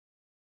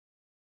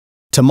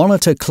To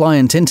monitor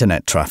client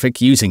internet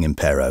traffic using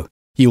Impero,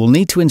 you will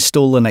need to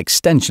install an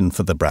extension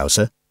for the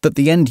browser that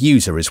the end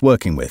user is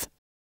working with.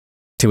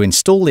 To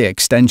install the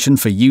extension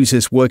for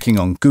users working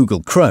on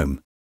Google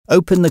Chrome,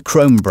 open the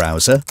Chrome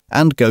browser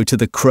and go to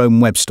the Chrome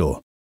Web Store.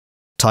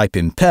 Type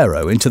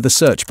Impero into the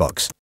search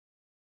box.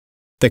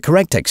 The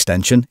correct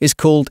extension is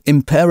called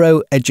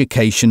Impero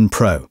Education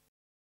Pro.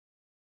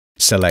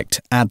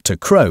 Select Add to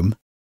Chrome,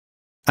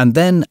 and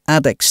then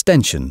Add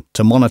Extension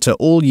to monitor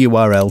all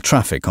URL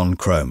traffic on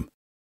Chrome.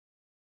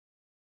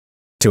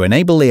 To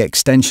enable the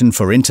extension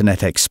for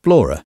Internet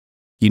Explorer,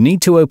 you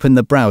need to open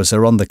the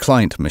browser on the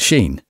client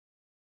machine.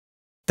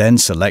 Then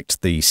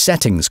select the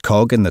Settings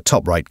cog in the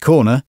top right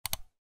corner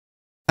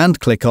and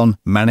click on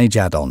Manage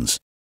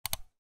Add-ons.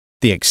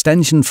 The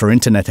extension for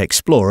Internet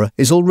Explorer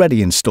is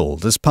already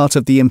installed as part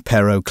of the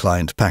Impero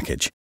client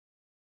package.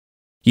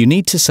 You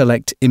need to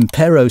select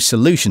Impero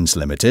Solutions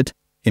Limited,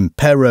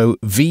 Impero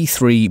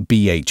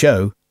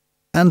v3bho,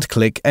 and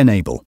click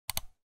Enable.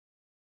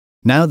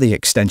 Now the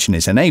extension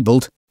is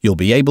enabled, you'll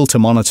be able to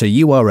monitor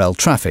URL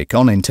traffic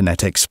on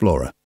Internet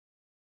Explorer.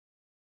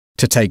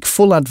 To take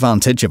full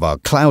advantage of our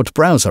cloud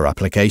browser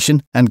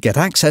application and get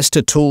access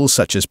to tools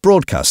such as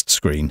Broadcast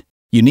Screen,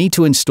 you need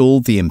to install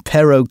the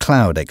Impero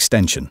Cloud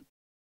extension.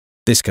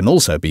 This can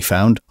also be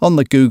found on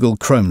the Google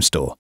Chrome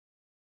Store.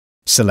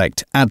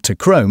 Select Add to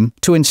Chrome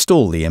to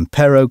install the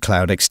Impero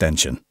Cloud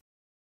extension.